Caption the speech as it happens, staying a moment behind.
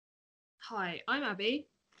Hi, I'm Abby,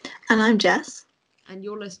 And I'm Jess. and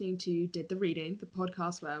you're listening to Did the Reading, the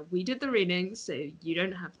podcast where we did the reading so you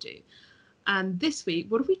don't have to. And this week,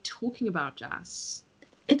 what are we talking about, Jess?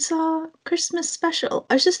 It's our Christmas special.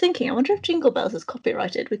 I was just thinking, I wonder if Jingle Bells is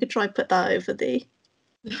copyrighted. We could try put that over the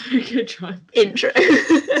We could try and put intro.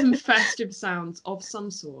 some festive sounds of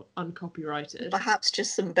some sort, uncopyrighted. Perhaps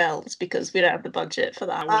just some bells because we don't have the budget for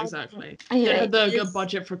that. Well, exactly. Anyway, Don't have the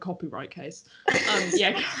budget for a copyright case.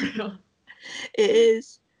 Yeah, carry on. It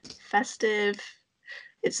is festive.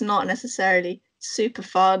 It's not necessarily super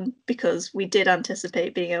fun because we did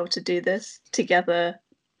anticipate being able to do this together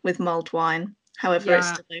with mulled wine. However, it's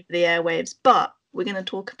Yeah. still over the airwaves. But we're going to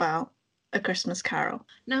talk about A Christmas Carol.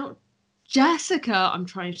 Now, Jessica, I'm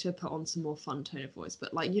trying to put on some more fun tone of voice, but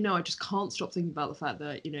I just can't stop thinking about the fact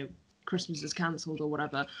that, Christmas is cancelled or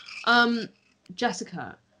whatever.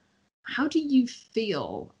 Jessica, how do you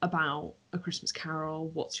feel about A Christmas Carol?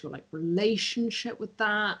 What's your relationship with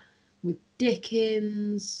that? With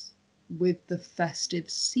Dickens? With the festive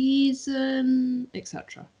season,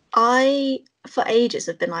 etc.? For ages,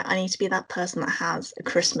 have been like, I need to be that person that has a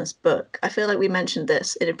Christmas book. I feel like we mentioned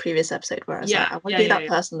this in a previous episode where I was like, I want to be that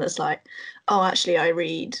person that's like, oh, actually, I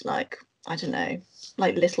read, I don't know,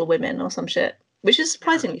 like Little Women or some shit, which is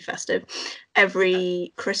surprisingly festive,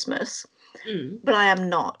 every Christmas. But I am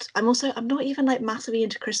not. I'm not even massively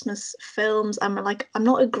into Christmas films. I'm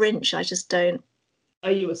not a Grinch. I just don't.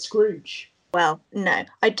 Are you a Scrooge? Well, no.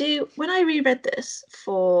 I do. When I reread this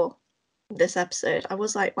for this episode, I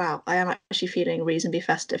was like, wow, I am actually feeling reasonably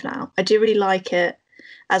festive now. I do really like it.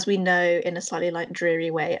 As we know, in a slightly dreary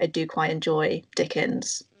way, I do quite enjoy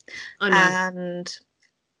Dickens. I know. And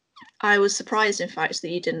I was surprised, in fact, that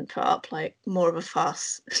you didn't put up more of a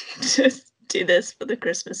fuss to do this for the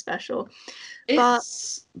Christmas special.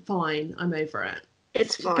 It's fine. I'm over it.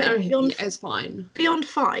 It's fine. It's fine. Beyond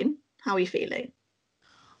fine. How are you feeling?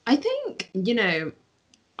 I think,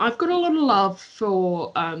 I've got a lot of love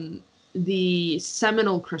for the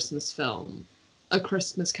seminal Christmas film, A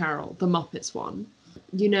Christmas Carol, the Muppets one.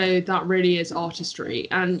 That really is artistry.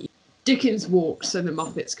 And Dickens walked so the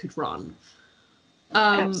Muppets could run.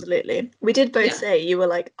 Absolutely. We did both say, you were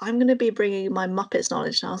like, I'm going to be bringing my Muppets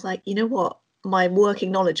knowledge. And I was like, you know what? My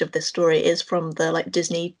working knowledge of this story is from the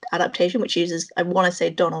Disney adaptation, which uses, I want to say,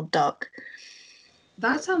 Donald Duck.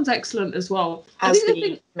 That sounds excellent as well. As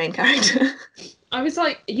the main character. I was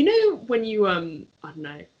like, when you, I don't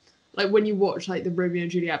know, when you watch the Romeo and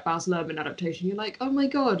Juliet Baz Luhrmann adaptation, you're like, oh my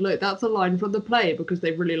god, look, that's a line from the play because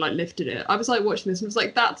they really lifted it. I was watching this and was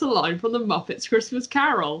like, that's a line from the Muppets Christmas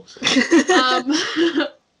Carol.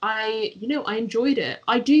 I enjoyed it.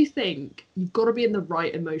 I do think you've got to be in the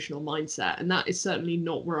right emotional mindset, and that is certainly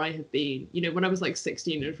not where I have been. When I was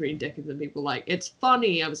 16 and reading Dickens and people were like, it's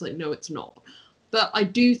funny, I was like, no, it's not. But I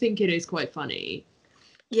do think it is quite funny.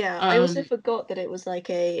 Yeah, I also forgot that it was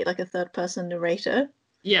a third person narrator.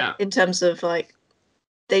 Yeah. In terms of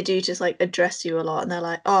they do just address you a lot, and they're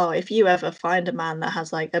like, oh, if you ever find a man that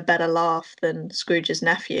has a better laugh than Scrooge's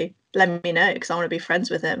nephew, let me know because I want to be friends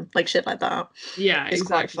with him. Shit like that. Yeah, it's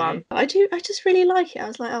exactly. Quite fun. I just really like it. I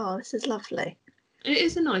was like, oh, this is lovely. It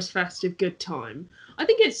is a nice, festive, good time. I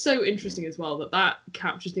think it's so interesting as well that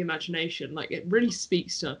captures the imagination. It really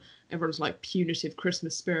speaks to everyone's punitive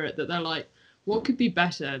Christmas spirit, that they're like, what could be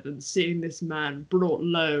better than seeing this man brought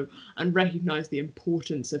low and recognise the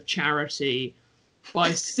importance of charity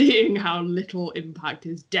by seeing how little impact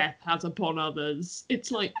his death has upon others?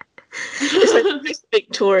 It's it's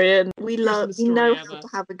Victorian. We know how to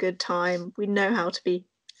have a good time. We know how to be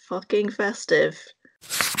fucking festive.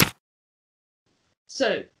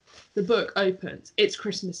 So, the book opens. It's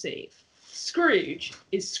Christmas Eve. Scrooge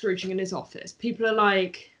is Scrooging in his office. People are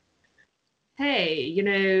like, hey,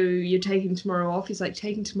 you're taking tomorrow off. He's like,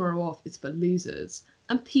 taking tomorrow off is for losers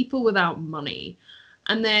and people without money.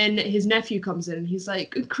 And then his nephew comes in and he's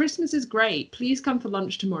like, Christmas is great. Please come for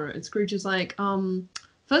lunch tomorrow. And Scrooge is like,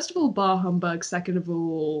 first of all, bar humbug. Second of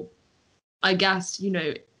all, I guess,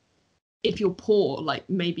 if you're poor,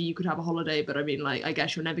 maybe you could have a holiday, but I mean, I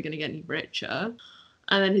guess you're never going to get any richer.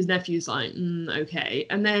 And then his nephew's like, okay.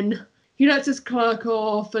 And then he lets his clerk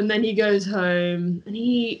off, and then he goes home, and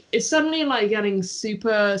he is suddenly getting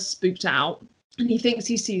super spooked out, and he thinks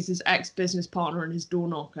he sees his ex-business partner and his door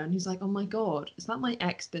knocker, and he's like, oh my god, is that my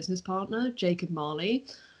ex-business partner, Jacob Marley?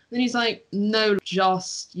 And then he's like, no,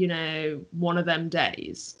 just, one of them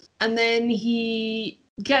days. And then he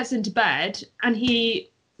gets into bed, and he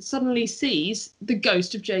suddenly sees the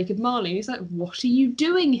ghost of Jacob Marley. And he's like, what are you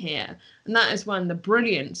doing here? And that is when the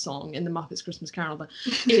brilliant song in the Muppets Christmas Carol,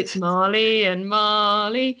 it's Marley and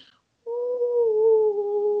Marley,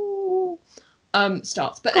 ooh,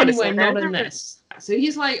 starts. But anyway, not in this. So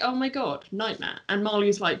he's like, oh my god, nightmare. And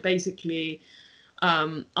Marley's like, basically,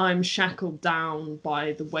 I'm shackled down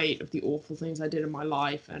by the weight of the awful things I did in my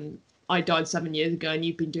life, and I died 7 years ago, and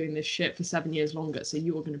you've been doing this shit for 7 years longer, so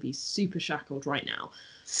you're going to be super shackled right now.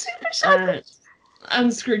 Super shackled.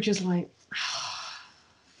 And Scrooge is like,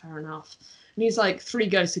 fair enough. And he's like, 3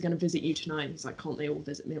 ghosts are going to visit you tonight. He's like, can't they all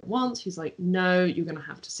visit me at once? He's like, no, you're going to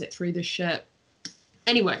have to sit through this shit.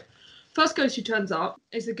 Anyway, first ghost who turns up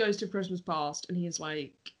is the ghost of Christmas past, and he's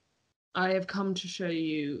like, I have come to show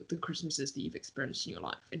you the Christmases that you've experienced in your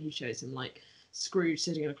life. And he shows him like Scrooge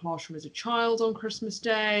sitting in a classroom as a child on Christmas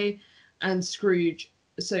Day, and Scrooge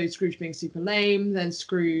being super lame, then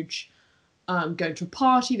Scrooge going to a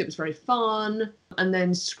party that was very fun, and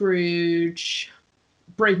then Scrooge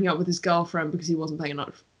breaking up with his girlfriend because he wasn't paying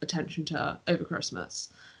enough attention to her over Christmas.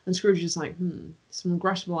 And Scrooge is like, some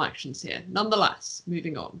regrettable actions here. Nonetheless,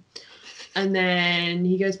 moving on. And then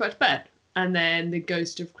he goes back to bed. And then the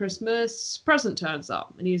ghost of Christmas present turns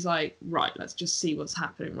up. And he's like, right, let's just see what's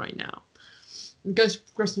happening right now. And the ghost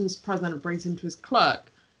of Christmas present brings him to his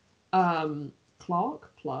clerk.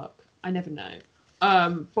 Clark? I never know.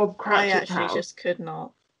 Bob Cratchit's I actually house. Just could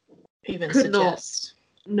not even suggest.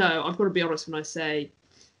 No, I've got to be honest when I say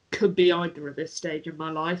could be either at this stage in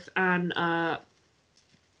my life. And, I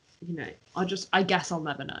guess I'll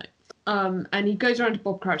never know. And he goes around to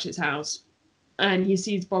Bob Cratchit's house, and he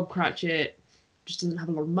sees Bob Cratchit just doesn't have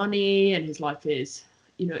a lot of money, and his life is,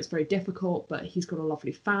 it's very difficult, but he's got a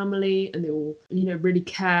lovely family, and they all, really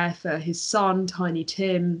care for his son, Tiny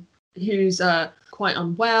Tim, who's quite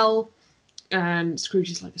unwell. And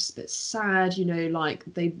Scrooge is like a bit sad, like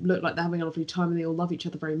they look like they're having a lovely time and they all love each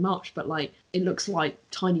other very much, but like it looks like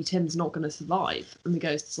Tiny Tim's not going to survive. And the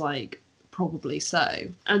ghost's like, probably so.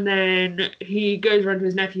 And then he goes around to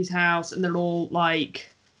his nephew's house, and they're all like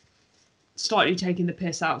slightly taking the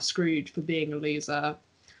piss out of Scrooge for being a loser.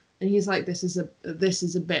 And he's like, this is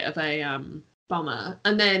a bit of a bummer.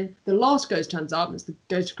 And then the last ghost turns up, and it's the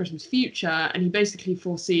Ghost of Christmas Future, and he basically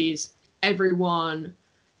foresees everyone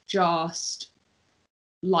just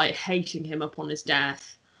like hating him upon his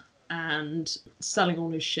death and selling all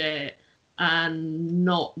his shit and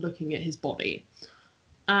not looking at his body.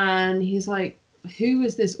 And he's like, who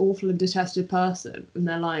is this awful and detested person? And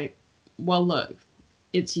they're like, well, look,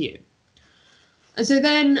 it's you. And so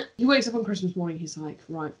then he wakes up on Christmas morning. He's like,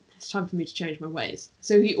 right, it's time for me to change my ways.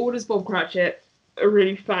 So he orders Bob Cratchit a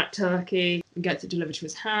really fat turkey and gets it delivered to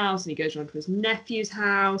his house. And he goes around to his nephew's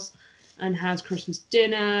house and has Christmas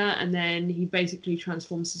dinner. And then he basically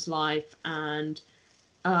transforms his life, and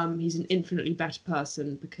he's an infinitely better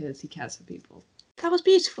person because he cares for people. That was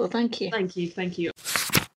beautiful. Thank you. Thank you.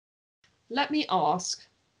 Let me ask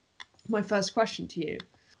my first question to you.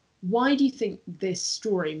 Why do you think this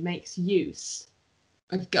story makes use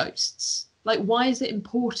of ghosts? Like, why is it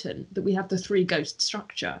important that we have the 3 ghost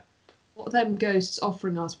structure? What are them ghosts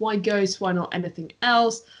offering us? Why ghosts? Why not anything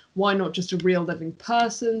else? Why not just a real living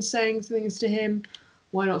person saying things to him?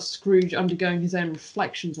 Why not Scrooge undergoing his own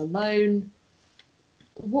reflections alone?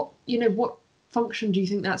 What function do you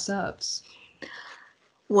think that serves?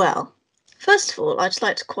 Well, first of all, I'd just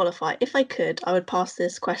like to qualify. If I could, I would pass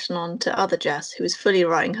this question on to other Jess, who is fully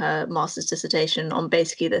writing her master's dissertation on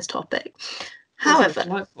basically this topic.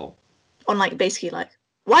 However, on like basically like,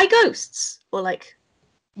 why ghosts? Or like,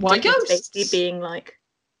 why ghosts? Basically being like,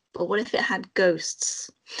 but what if it had ghosts?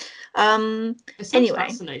 It sounds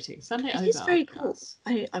fascinating. Send it over. It's very cool.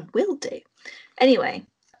 I will do. Anyway,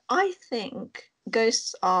 I think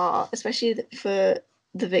ghosts are, especially for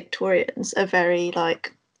the Victorians, a very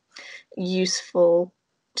like useful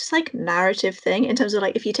just like narrative thing in terms of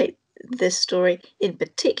like, if you take this story in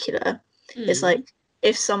particular, it's like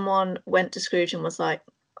if someone went to Scrooge and was like,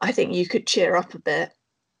 I think you could cheer up a bit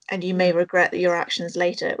and you may regret your actions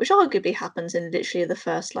later, which arguably happens in literally the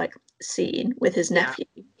first like scene with his nephew.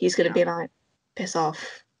 He's going to be like, piss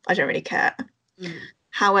off, I don't really care.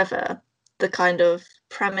 However, the kind of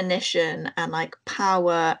premonition and like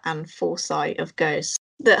power and foresight of ghosts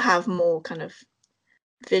that have more kind of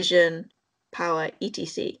vision, power,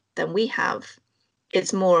 etc. than we have,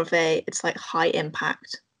 it's more of it's like high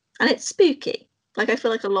impact and it's spooky. Like, I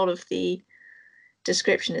feel like a lot of the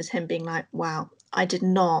description is him being like, wow, I did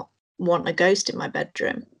not want a ghost in my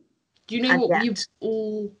bedroom. Do you know what? We've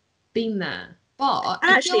all been there. But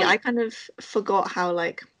and actually, I kind of forgot how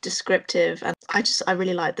like descriptive, and I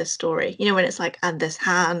really like this story. You know, when it's like, and this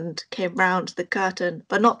hand came round the curtain,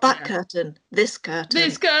 but not that curtain, this curtain.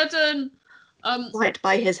 This curtain. Right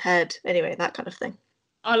by his head. Anyway, that kind of thing.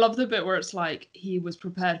 I love the bit where it's like he was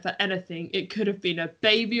prepared for anything. It could have been a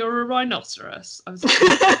baby or a rhinoceros. I was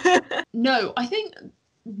like, no, I think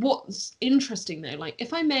what's interesting though, like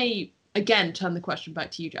if I may again turn the question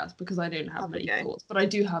back to you, Jazz, because I don't have many thoughts, but I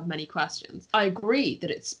do have many questions. I agree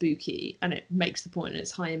that it's spooky and it makes the point and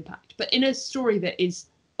it's high impact, but in a story that is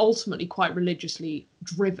ultimately quite religiously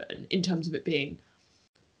driven in terms of it being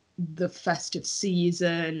the festive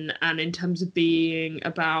season and in terms of being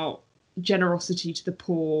about generosity to the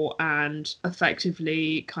poor and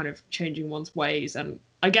effectively kind of changing one's ways, and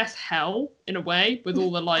I guess hell in a way with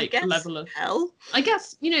all the like level of hell. I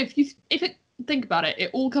guess, you know, if it think about it,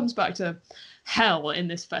 it all comes back to hell in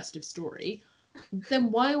this festive story.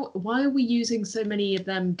 Then why are we using so many of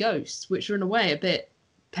them ghosts, which are in a way a bit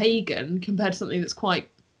pagan compared to something that's quite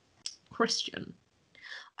Christian?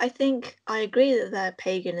 I think I agree that they're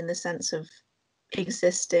pagan in the sense of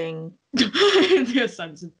existing. In the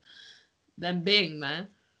sense of them being there.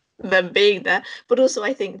 But also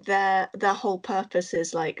I think their whole purpose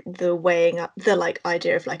is like the weighing up, the like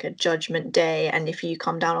idea of like a judgment day, and if you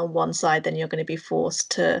come down on one side then you're going to be forced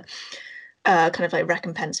to kind of like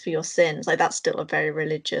recompense for your sins. Like that's still a very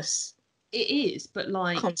religious it is, but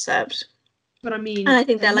like concept. But I mean, and I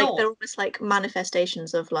think they're almost like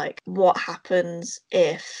manifestations of like what happens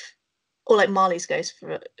if, or like Marley's ghost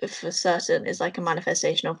for certain is like a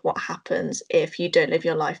manifestation of what happens if you don't live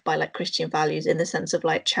your life by like Christian values in the sense of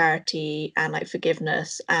like charity and like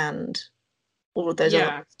forgiveness and all of those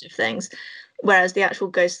other things. Whereas the actual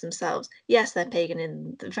ghosts themselves, yes, they're pagan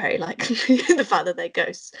in the very like the fact that they're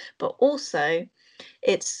ghosts, but also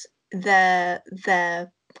it's their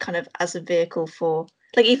kind of as a vehicle for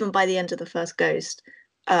like, even by the end of the first ghost,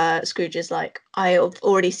 Scrooge is like, I have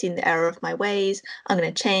already seen the error of my ways, I'm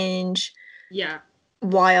going to change. Yeah.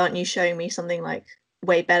 Why aren't you showing me something like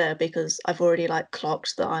way better? Because I've already like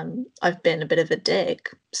clocked that I've been a bit of a dick.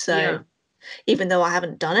 So even though I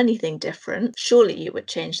haven't done anything different, surely you would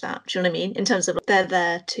change that. Do you know what I mean? In terms of they're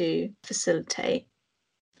there to facilitate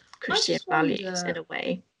Christian values in a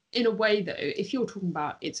way. In a way, though, if you're talking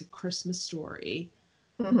about it's a Christmas story,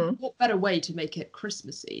 mm-hmm. What better way to make it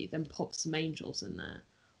Christmassy than pop some angels in there?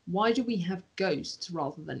 Why do we have ghosts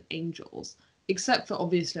rather than angels? Except for,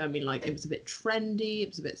 obviously, I mean, like, it was a bit trendy, it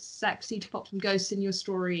was a bit sexy to pop some ghosts in your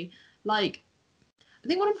story. Like, I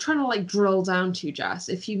think what I'm trying to, like, drill down to, Jess,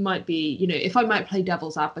 if you might be, you know, if I might play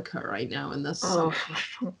devil's advocate right now in this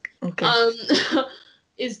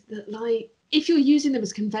is that, like, if you're using them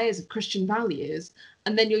as conveyors of Christian values,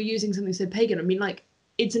 and then you're using something so pagan, I mean, like,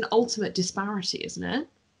 it's an ultimate disparity, isn't it?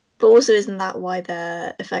 But also, isn't that why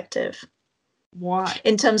they're effective? Why?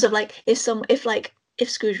 In terms of like, if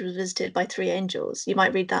Scrooge was visited by 3 angels, you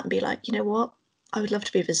might read that and be like, you know what? I would love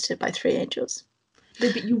to be visited by 3 angels.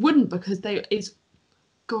 No, but you wouldn't, because it's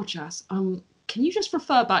gorgeous. Can you just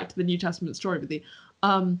refer back to the New Testament story with the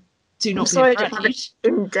do not be afraid? I don't have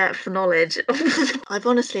in-depth knowledge. I've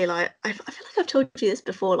honestly, like, I feel like I've told you this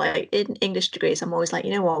before, like, in English degrees, I'm always like,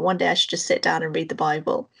 you know what, one day I should just sit down and read the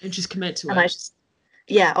Bible. And just commit to it.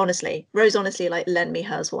 Yeah, honestly. Rose honestly, like, lent me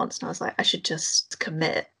hers once, and I was like, I should just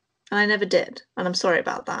commit. And I never did, and I'm sorry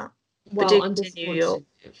about that. Well, but do continue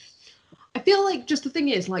I feel like just the thing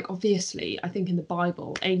is, like, obviously, I think in the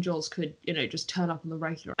Bible, angels could, you know, just turn up on the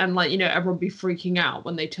regular and, like, you know, everyone be freaking out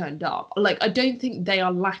when they turned up. Like, I don't think they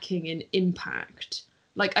are lacking in impact.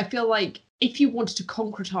 Like, I feel like if you wanted to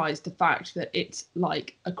concretize the fact that it's,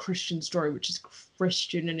 like, a Christian story, which is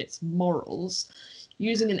Christian in its morals,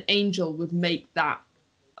 using an angel would make that,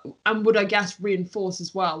 and would, I guess, reinforce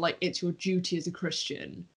as well, like, it's your duty as a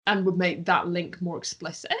Christian, and would make that link more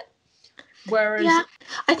explicit. Whereas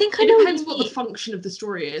I think it depends what the function of the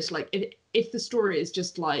story is. Like, if the story is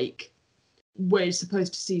just like we're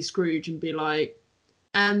supposed to see Scrooge and be like,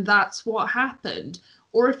 and that's what happened,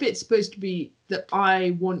 or if it's supposed to be that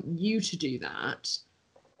I want you to do that,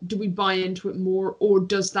 do we buy into it more, or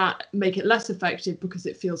does that make it less effective because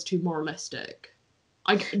it feels too moralistic?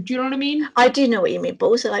 Do you know what I mean? I do know what you mean, but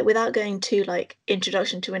also, like, without going to like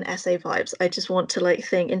introduction to an essay vibes, I just want to like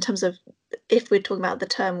think in terms of, if we're talking about the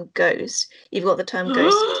term ghost, you've got the term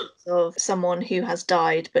ghost of someone who has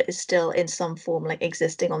died but is still in some form like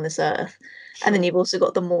existing on this earth. Sure. And then you've also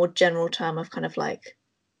got the more general term of kind of like,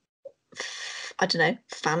 I don't know,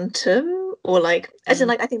 phantom, or like, as in,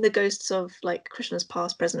 like, I think the ghosts of like Krishna's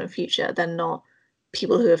past, present, and future, they're not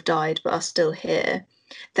people who have died but are still here.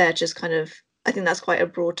 They're just kind of, I think that's quite a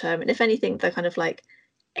broad term. And if anything, the kind of like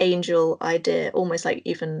angel idea almost like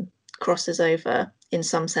even crosses over in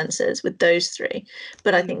some senses with those three.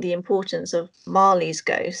 But I think the importance of Marley's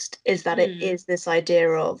ghost is that it is this idea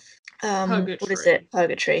of purgatory. What is it?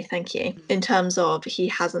 Purgatory, thank you. In terms of he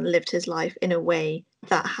hasn't lived his life in a way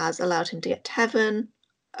that has allowed him to get to heaven,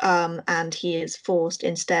 and he is forced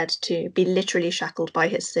instead to be literally shackled by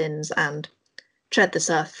his sins and tread this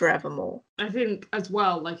earth forevermore. I think as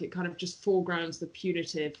well, like, it kind of just foregrounds the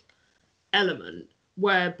punitive element,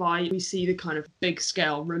 whereby we see the kind of big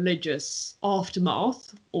scale religious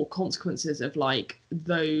aftermath or consequences of like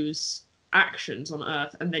those actions on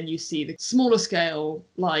earth, and then you see the smaller scale,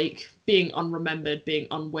 like being unremembered, being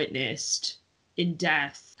unwitnessed in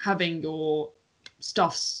death, having your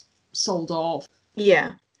stuff sold off.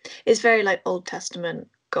 Yeah, it's very like Old Testament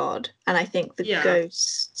God, and I think the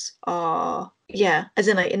ghosts are, as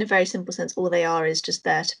in like in a very simple sense, all they are is just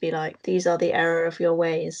there to be like, these are the error of your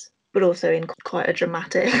ways, but also in quite a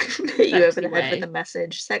dramatic hit you over the head with a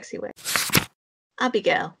message, sexy way.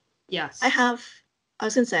 Abigail. Yes. I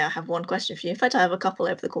was going to say I have one question for you. In fact, I have a couple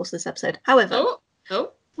over the course of this episode. However,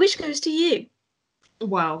 which goes to you?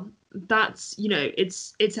 Well, that's,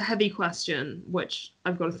 it's a heavy question, which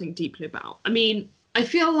I've got to think deeply about. I mean, I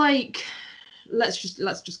feel like let's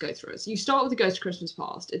just go through it. So you start with the Ghost of Christmas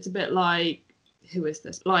Past. It's a bit like, who is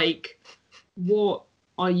this? Like, what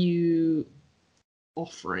are you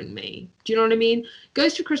offering me? Do you know what I mean?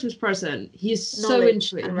 Ghost of Christmas Present, he is so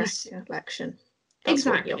into it. And recollection.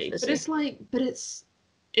 Exactly. But it's like,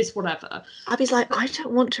 it's whatever. Abby's like, I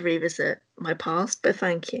don't want to revisit my past, but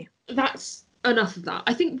thank you. That's enough of that.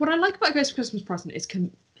 I think what I like about Ghost of Christmas Present is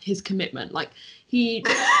his commitment. Like, he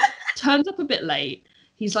turns up a bit late.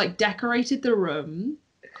 He's like decorated the room.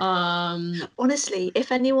 Honestly,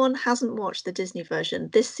 if anyone hasn't watched the Disney version,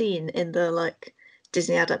 this scene in the like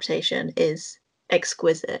Disney adaptation is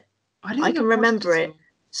exquisite. I can remember it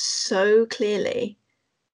so clearly.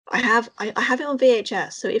 I have it on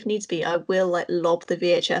VHS, so if needs be, I will like lob the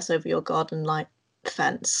VHS over your garden like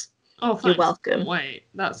fence. Oh, thanks. You're welcome. Wait,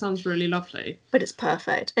 that sounds really lovely. But it's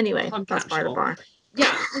perfect. Anyway, that's by the bar.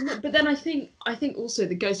 Yeah, but then I think also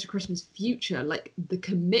the Ghost of Christmas Future, like the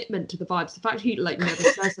commitment to the vibes, the fact he like never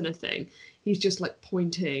says anything, he's just like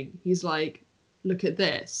pointing. He's like, look at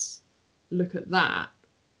this, look at that.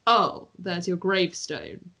 Oh, there's your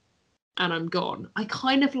gravestone, and I'm gone. I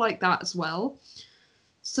kind of like that as well.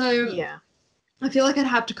 So yeah, I feel like I'd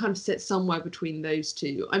have to kind of sit somewhere between those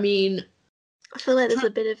two. I mean, I feel like there's a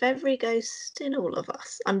bit of every ghost in all of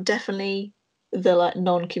us. I'm definitely the like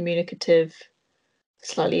non-communicative,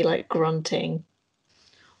 slightly like grunting.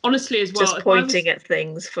 Honestly, as well, just pointing at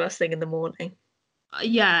things first thing in the morning.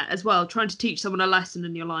 Yeah, as well, trying to teach someone a lesson,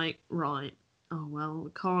 and you're like, right, oh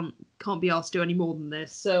well, can't be asked to do any more than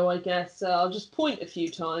this. So I guess I'll just point a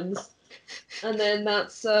few times, and then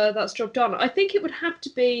that's job done. I think it would have to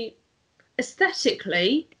be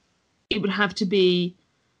aesthetically, it would have to be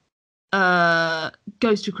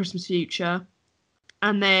Ghost of Christmas Future,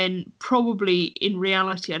 and then probably in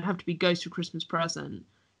reality I'd have to be Ghost of Christmas Present,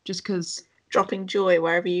 just because dropping joy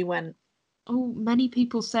wherever you went. Oh, many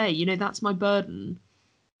people say, that's my burden.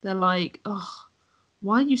 They're like, oh,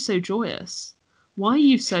 why are you so joyous? Why are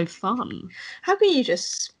you so fun? How can you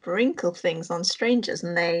just sprinkle things on strangers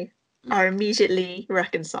and they are immediately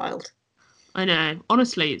reconciled? I know.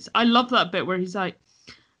 Honestly, I love that bit where he's like,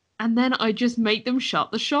 and then I just make them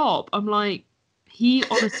shut the shop. I'm like, he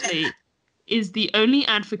honestly is the only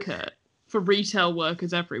advocate for retail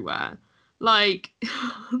workers everywhere. Like,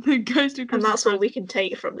 the Ghost of Christmas... And that's what we can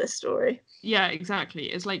take from this story. Yeah, exactly.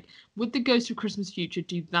 It's like, would the Ghost of Christmas Future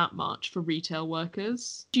do that much for retail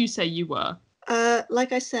workers? Do you say you were?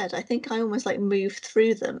 Like I said, I think I almost like moved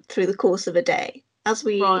through them through the course of a day. As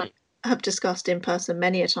we have discussed in person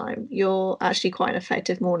many a time, you're actually quite an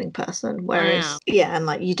effective morning person. Whereas, and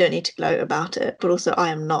like you don't need to gloat about it, but also I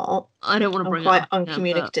am not. I don't want to bring it up. I'm quite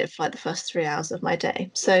uncommunicative for like the first 3 hours of my day.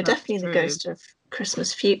 So definitely the Ghost of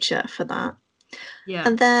Christmas Future for that. Yeah.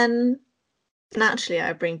 And then naturally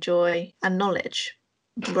I bring joy and knowledge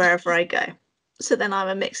wherever I go. So then I'm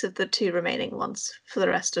a mix of the two remaining ones for the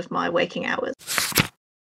rest of my waking hours.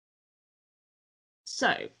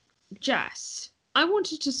 So, Jess, I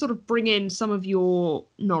wanted to sort of bring in some of your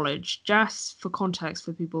knowledge. Jess, for context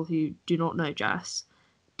for people who do not know Jess,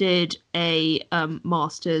 did a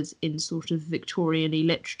master's in sort of Victorian-y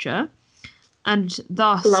literature. And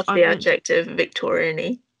thus... Love the adjective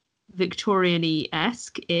Victorian-y.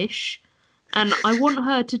 Victorian-y-esque-ish. And I want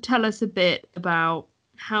her to tell us a bit about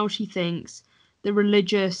how she thinks the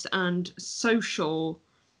religious and social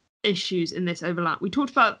issues in this overlap. We talked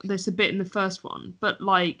about this a bit in the first one, but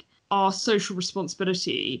like our social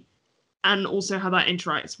responsibility and also how that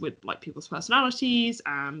interacts with like people's personalities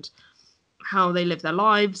and how they live their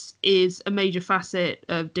lives is a major facet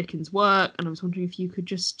of Dickens' work, and I was wondering if you could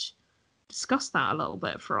just discuss that a little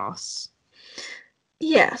bit for us.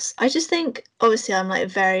 Yes, I just think obviously I'm like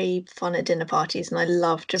very fun at dinner parties and I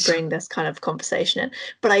love to bring this kind of conversation in.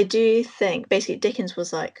 But I do think basically Dickens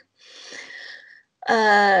was like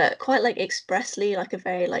quite like expressly like a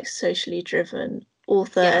very like socially driven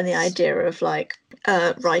author, and the idea of like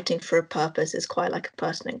writing for a purpose is quite like a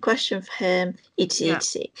pertinent question for him, etc.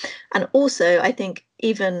 etc. And also I think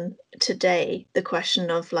even today the question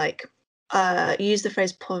of like use the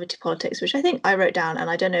phrase poverty politics, which I think I wrote down, and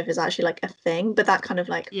I don't know if it's actually like a thing, but that kind of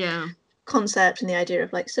like concept and the idea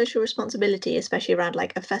of like social responsibility, especially around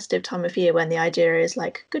like a festive time of year when the idea is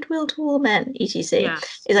like goodwill to all men, etc.,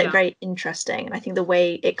 is like very interesting. And I think the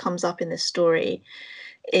way it comes up in this story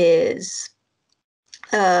is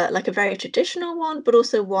like a very traditional one, but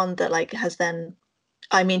also one that like has then,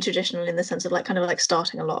 I mean traditional in the sense of like kind of like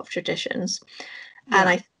starting a lot of traditions. And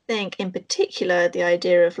I think in particular the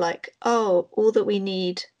idea of like, oh, all that we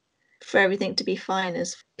need for everything to be fine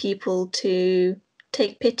is people to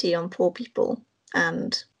take pity on poor people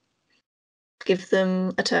and give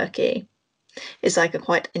them a turkey is like a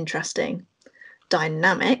quite interesting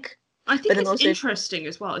dynamic. I think it's also interesting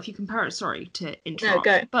as well if you compare it, sorry to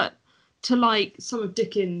interrupt, but to like some of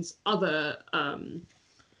Dickens' other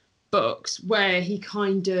books where he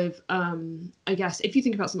kind of I guess if you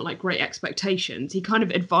think about something like Great Expectations, he kind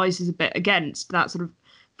of advises a bit against that sort of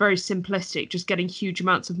very simplistic just getting huge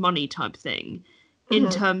amounts of money type thing, in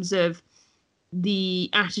terms of the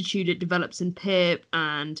attitude it develops in Pip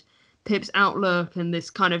and Pip's outlook and this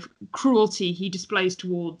kind of cruelty he displays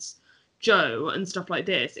towards Joe and stuff like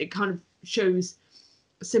this. It kind of shows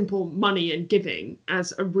simple money and giving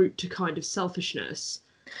as a route to kind of selfishness.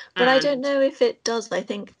 But I don't know if it does. I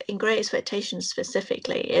think in Great Expectations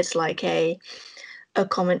specifically, it's like a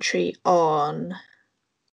commentary on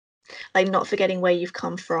like not forgetting where you've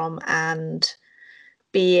come from and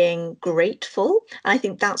being grateful. And I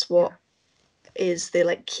think that's what is the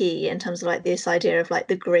like key in terms of like this idea of like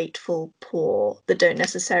the grateful poor that don't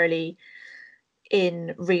necessarily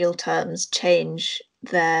in real terms change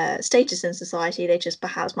their status in society. They just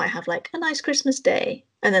perhaps might have like a nice Christmas day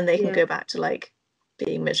and then they can go back to like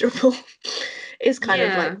being miserable is kind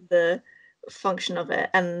of like the function of it.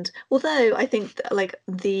 And although I think that, like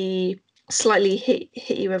the slightly hit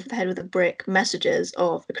you over the head with a brick messages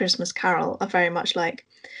of A Christmas Carol are very much like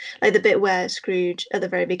the bit where Scrooge at the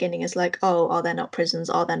very beginning is like, oh, are there not prisons,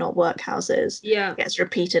 are there not workhouses, gets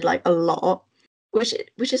repeated like a lot,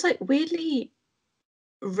 which is like weirdly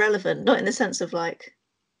relevant, not in the sense of like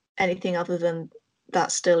anything other than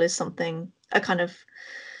that still is something, a kind of,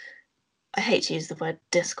 I hate to use the word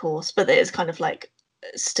discourse, but it is kind of like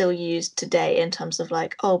still used today in terms of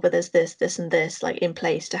like, oh, but there's this and this like in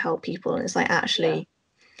place to help people, and it's like actually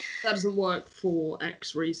that doesn't work for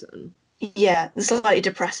X reason. Yeah, it's slightly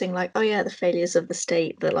depressing, like, oh yeah, the failures of the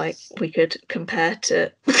state that like we could compare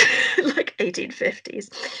to like 1850s.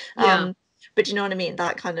 But you know what I mean?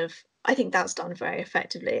 That kind of, I think that's done very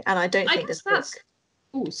effectively, and I don't think this book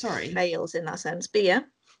fails in that sense. But yeah,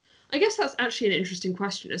 I guess that's actually an interesting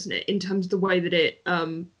question, isn't it? In terms of the way that it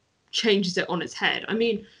changes it on its head. I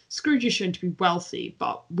mean, Scrooge is shown to be wealthy,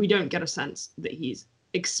 but we don't get a sense that he's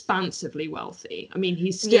expansively wealthy. I mean,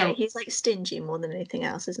 he's still he's like stingy more than anything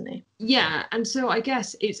else, isn't he? Yeah, and so I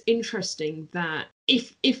guess it's interesting that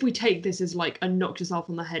if we take this as like a knock yourself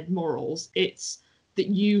on the head morals, it's that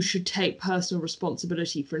you should take personal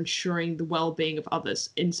responsibility for ensuring the well-being of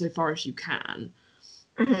others insofar as you can.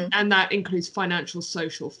 And that includes financial,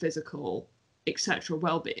 social, physical, etc.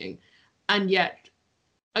 well-being. And yet,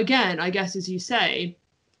 again, I guess as you say,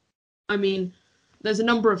 I mean, there's a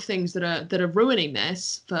number of things that are ruining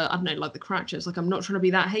this for, I don't know, like the Cratchits. Like, I'm not trying to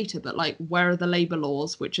be that hater, but like, where are the labour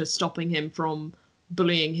laws which are stopping him from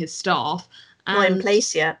bullying his staff? Not in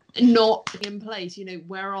place yet. Not in place. You know,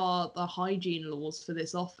 where are the hygiene laws for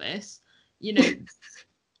this office? You know,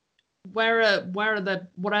 where are the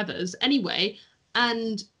whatevers? Anyway,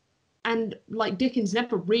 and like Dickens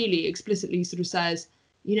never really explicitly sort of says,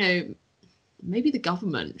 you know, maybe the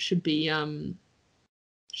government should be doing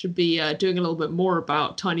a little bit more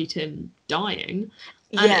about Tiny Tim dying.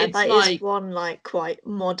 And yeah, that like, is one like quite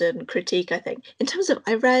modern critique, I think. In terms of,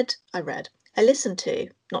 I listened to,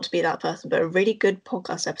 not to be that person, but a really good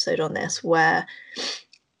podcast episode on this where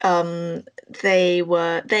they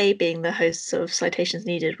being the hosts of Citations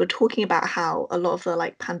Needed were talking about how a lot of the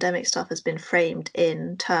like pandemic stuff has been framed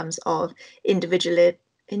in terms of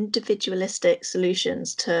individualistic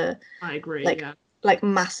solutions to I agree, like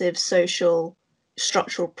massive social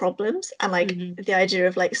structural problems, and like the idea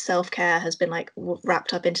of like self-care has been like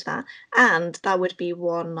wrapped up into that. And that would be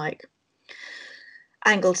one like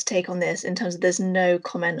angle to take on this, in terms of there's no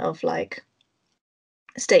comment of like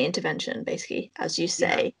state intervention, basically, as you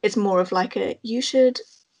say. Yeah. It's more of like you should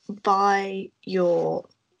buy your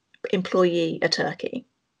employee a turkey.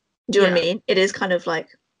 Do you know what I mean? It is kind of like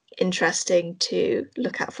interesting to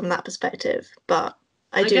look at from that perspective, but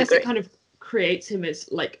I do guess agree. It kind of creates him as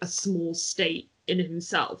like a small state in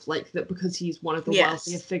himself, like that, because he's one of the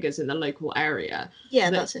wealthier figures in the local area. Yeah,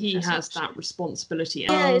 that he has that responsibility.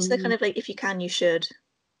 Yeah, it's the kind of like, if you can, you should.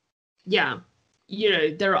 Yeah,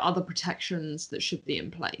 there are other protections that should be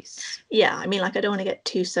in place. Yeah, I mean, like, I don't want to get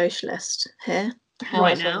too socialist here.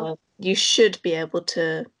 Right now, you should be able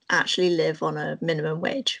to actually live on a minimum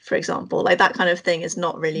wage, for example. Like, that kind of thing is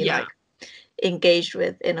not really like engaged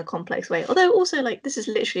with in a complex way. Although also, like, this is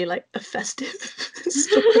literally like a festive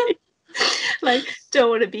story. Like,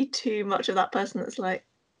 don't want to be too much of that person that's like,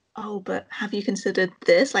 oh, but have you considered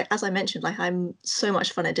this? Like, as I mentioned, like, I'm so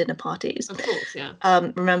much fun at dinner parties. Of course, yeah.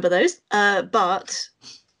 Remember those? But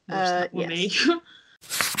yes.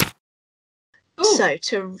 So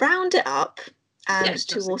to round it up, and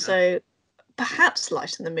to also perhaps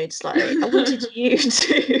lighten the mood slightly, I wanted you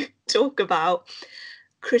to talk about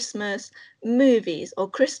Christmas movies or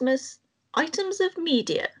Christmas items of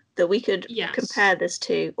media that we could compare this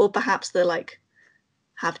to, or perhaps the like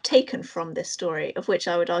have taken from this story, of which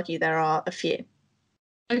I would argue there are a few.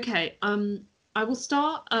 Okay, I will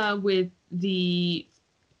start with the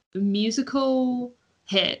musical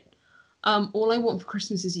hit, All I Want for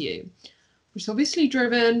Christmas Is You, which is obviously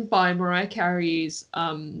driven by Mariah Carey's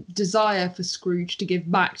desire for Scrooge to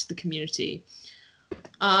give back to the community.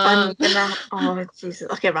 Oh,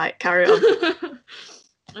 Jesus. Okay, right, carry on.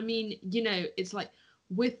 I mean, it's like,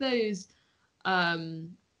 with those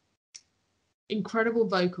incredible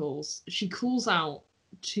vocals, she calls out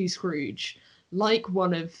to Scrooge like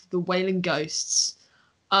one of the wailing ghosts,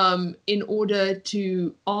 in order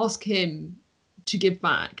to ask him to give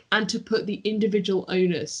back, and to put the individual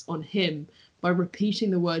onus on him by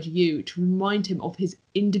repeating the word "you" to remind him of his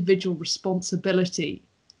individual responsibility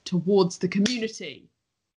towards the community.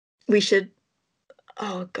 We should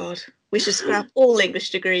scrap all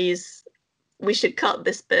English degrees. We should cut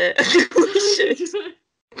this bit.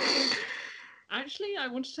 Actually, I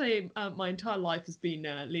want to say my entire life has been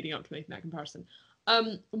leading up to making that comparison.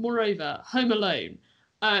 Moreover, Home Alone,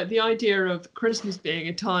 the idea of Christmas being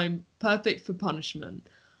a time perfect for punishment.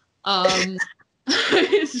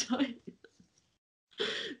 It's like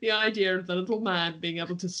the idea of the little man being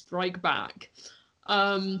able to strike back.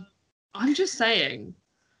 I'm just saying,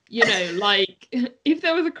 like, if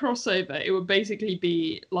there was a crossover, it would basically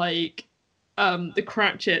be like the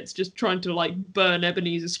Cratchits just trying to like burn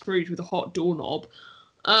Ebenezer Scrooge with a hot doorknob.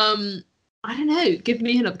 I don't know. Give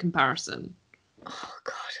me another comparison. Oh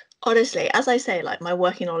God. Honestly, as I say, like, my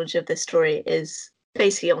working knowledge of this story is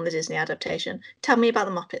basically on the Disney adaptation. Tell me about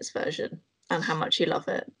the Muppets version and how much you love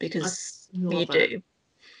it, because you do.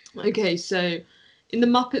 Okay, so in the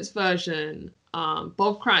Muppets version,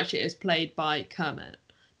 Bob Cratchit is played by Kermit.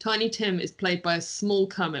 Tiny Tim is played by a small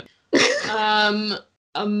Kermit.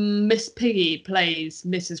 Miss Piggy plays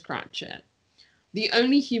Mrs. Cratchit. The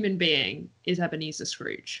only human being is Ebenezer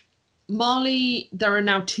Scrooge. Marley, there are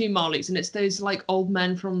now two Marleys, and it's those like old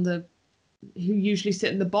men who usually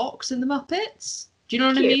sit in the box in the Muppets. Do you know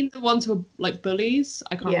what I mean? The ones who are like bullies.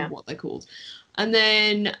 I can't remember what they're called. And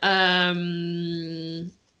then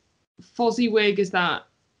Fozziwig is that.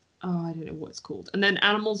 Oh, I don't know what it's called. And then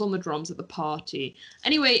Animals on the Drums at the party.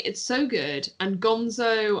 Anyway, it's so good. And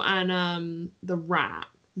Gonzo and the rat,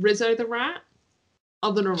 Rizzo the rat,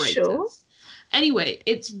 are the narrators. Sure. Anyway,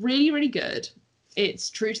 it's really, really good. It's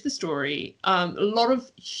true to the story. A lot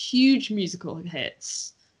of huge musical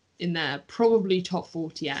hits in there, probably top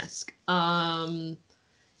 40-esque.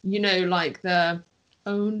 Like the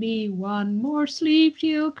Only One More Sleep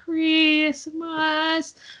Till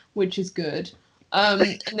Christmas, which is good.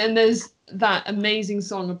 And then there's that amazing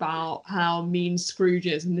song about how mean Scrooge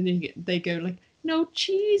is, and then they go like, "No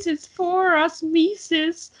cheese is for us,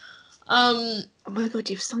 Mises." Oh my God,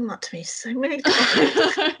 you've sung that to me so many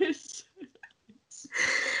times.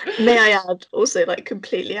 May I add, also like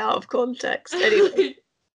completely out of context. Anyway.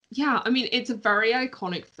 Yeah, I mean, it's a very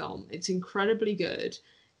iconic film. It's incredibly good.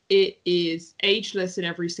 It is ageless in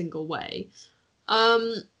every single way.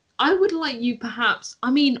 I would like you perhaps...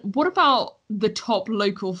 I mean, what about the top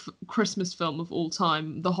local Christmas film of all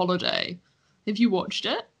time, The Holiday? Have you watched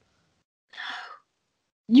it?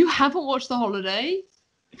 No. You haven't watched The Holiday?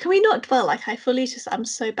 Can we not dwell? Like, I'm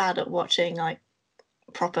so bad at watching, like,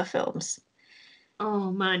 proper films.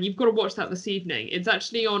 Oh man, you've got to watch that this evening. It's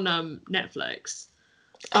actually on Netflix.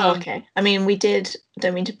 Oh, okay. I mean, we did,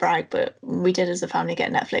 don't mean to brag, but we did as a family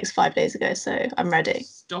get Netflix 5 days ago, so I'm ready.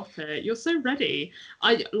 Stop it. You're so ready.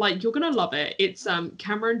 You're gonna love it. It's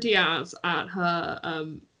Cameron Diaz at her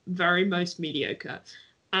very most mediocre,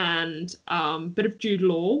 and bit of Jude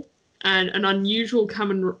Law, and an unusual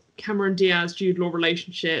Cameron Diaz Jude Law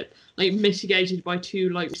relationship, like mitigated by two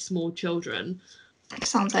like small children.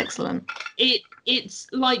 Sounds excellent. It's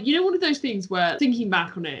like, you know, one of those things where thinking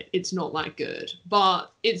back on it, it's not that good,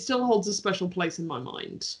 but it still holds a special place in my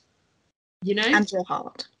mind. You know? And your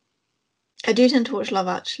heart. I do tend to watch Love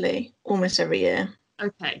Actually almost every year.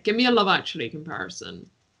 Okay, give me a Love Actually comparison.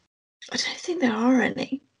 I don't think there are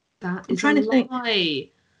any. That is a lie.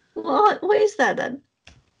 What is there then?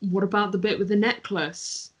 What about the bit with the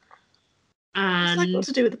necklace? And what's that got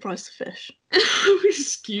to do with the price of fish?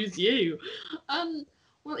 Excuse you.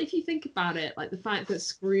 Well, if you think about it, like the fact that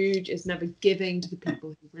Scrooge is never giving to the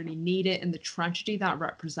people who really need it, and the tragedy that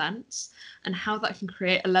represents, and how that can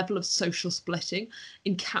create a level of social splitting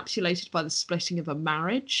encapsulated by the splitting of a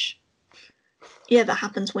marriage. Yeah, that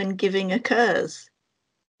happens when giving occurs.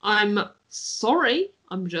 I'm sorry.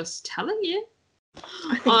 I'm just telling you.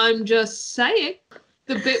 I'm just saying.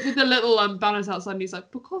 The bit with the little banners outside, and he's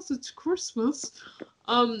like, because it's Christmas,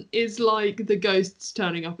 is like the ghosts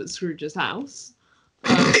turning up at Scrooge's house.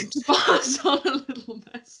 To pass on a little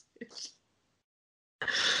message.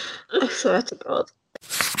 I swear to God.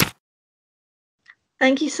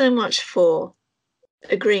 Thank you so much for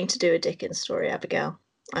agreeing to do a Dickens story, Abigail.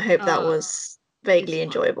 I hope that was vaguely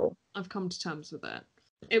enjoyable. I've come to terms with it.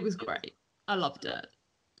 It was great. I loved it.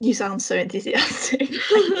 You sound so enthusiastic.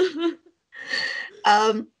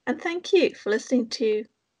 And thank you for listening to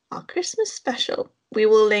our Christmas special. We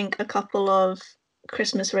will link a couple of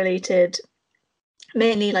Christmas related,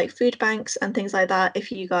 mainly like food banks and things like that.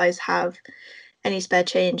 If you guys have any spare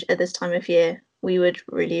change at this time of year, we would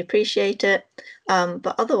really appreciate it.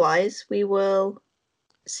 But otherwise, we will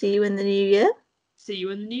see you in the new year. See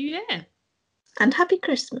you in the new year. And happy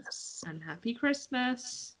Christmas. And happy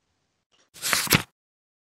Christmas.